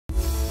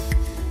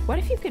What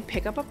if you could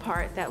pick up a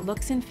part that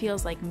looks and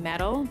feels like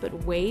metal but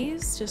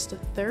weighs just a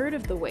third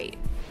of the weight?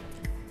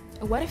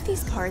 What if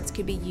these parts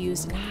could be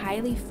used in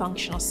highly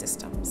functional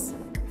systems?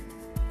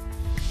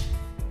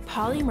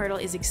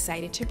 Polymertal is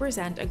excited to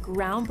present a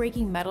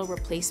groundbreaking metal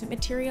replacement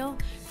material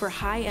for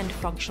high-end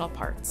functional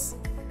parts.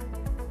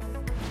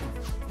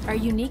 Our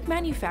unique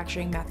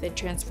manufacturing method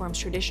transforms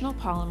traditional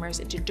polymers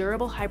into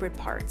durable hybrid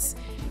parts,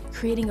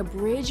 creating a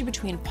bridge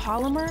between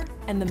polymer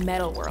and the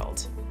metal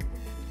world,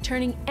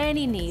 turning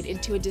any need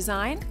into a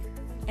design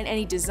and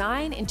any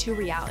design into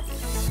reality.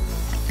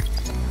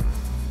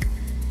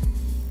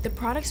 The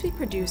products we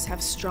produce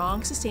have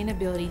strong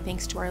sustainability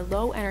thanks to our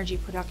low-energy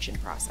production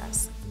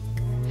process.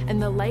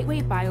 And the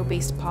lightweight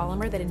bio-based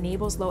polymer that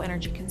enables low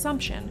energy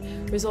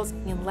consumption results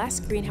in less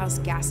greenhouse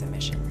gas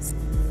emissions.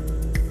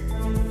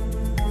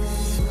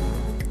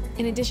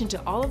 In addition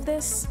to all of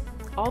this,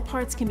 all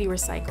parts can be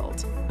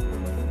recycled.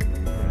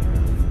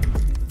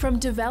 From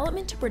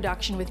development to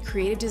production with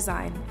creative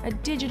design, a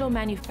digital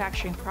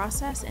manufacturing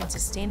process, and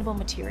sustainable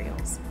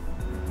materials.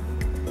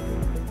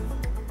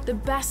 The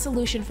best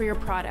solution for your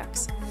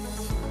products.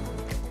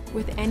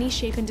 With any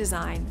shape and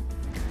design,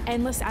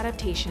 endless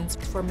adaptations,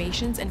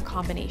 formations, and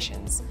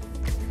combinations.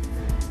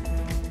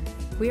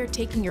 We are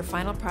taking your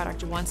final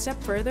product one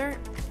step further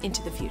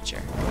into the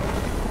future.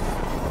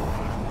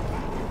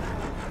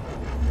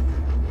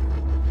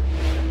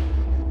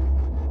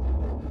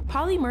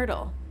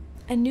 Polymertal,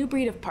 a new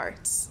breed of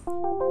parts.